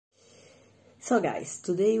So guys,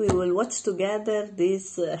 today we will watch together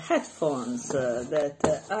these headphones that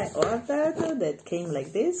I ordered, that came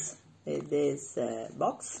like this, with this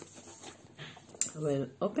box. We'll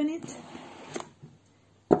open it.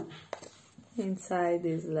 Inside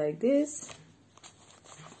is like this.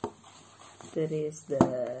 There is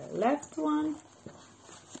the left one,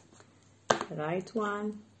 right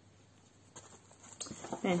one,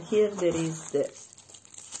 and here there is the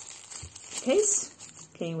case.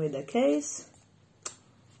 Came with a case.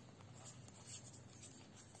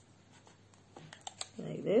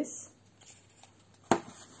 Like this.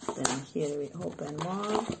 Then here we open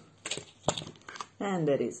more, and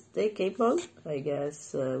there is the cable, I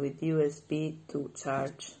guess, with USB to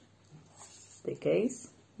charge the case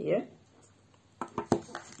here.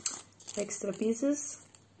 Extra pieces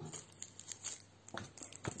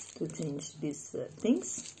to change these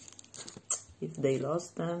things. If they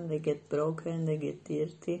lost them, they get broken, they get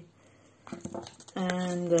dirty.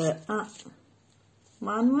 And a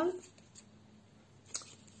manual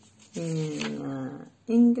in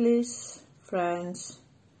English, French,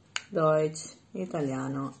 Deutsch,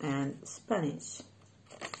 Italiano and Spanish.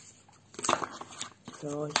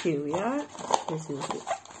 So here we are. This is it.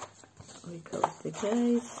 We close the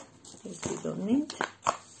case. This we don't need.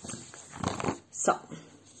 So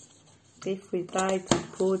if we try to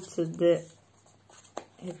put the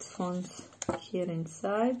headphones here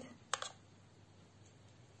inside,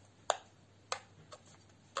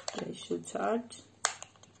 they should charge.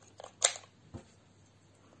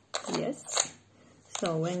 Yes.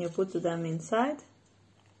 So when you put them inside,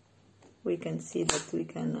 we can see that we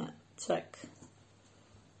can check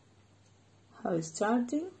how it's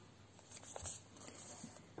charging.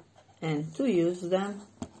 And to use them,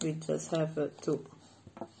 we just have to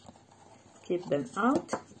keep them out,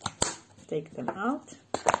 take them out,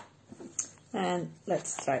 and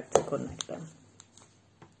let's try to connect them.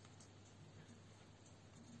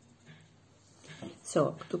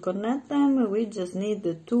 So to connect them, we just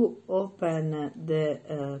need to open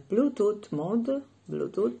the Bluetooth mode,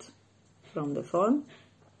 Bluetooth from the phone,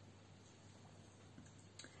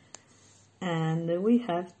 and we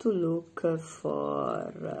have to look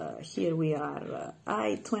for, here we are,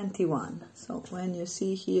 I21. So when you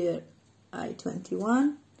see here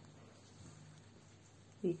I21,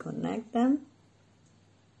 we connect them.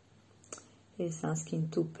 It's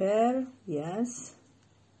asking to pair, yes.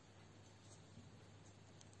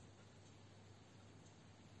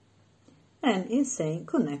 And it's saying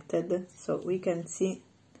connected, so we can see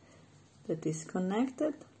that it's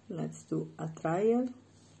connected. Let's do a trial.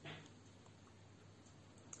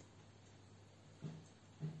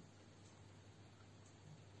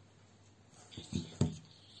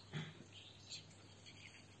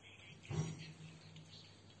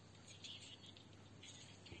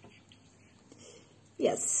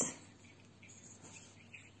 Yes.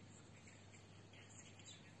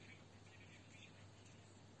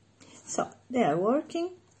 So they are working.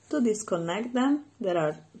 To disconnect them, there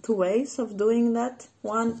are two ways of doing that.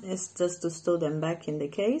 One is just to store them back in the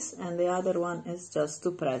case, and the other one is just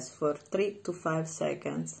to press for 3 to 5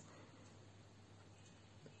 seconds,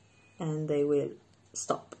 and they will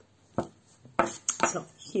stop. So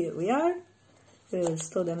here we are. We will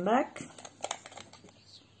store them back.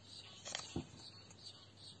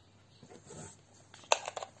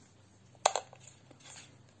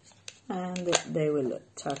 And they will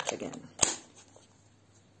charge again.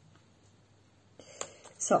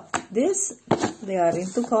 So this, they are in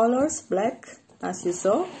two colors, black as you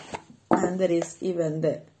saw, and there is even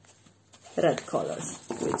the red colors,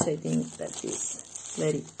 which I think that is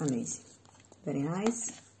very amazing. Very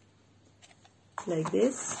nice, like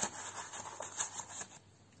this.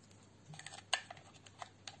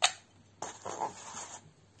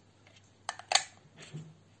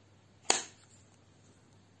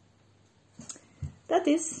 That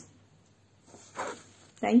is.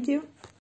 Thank you.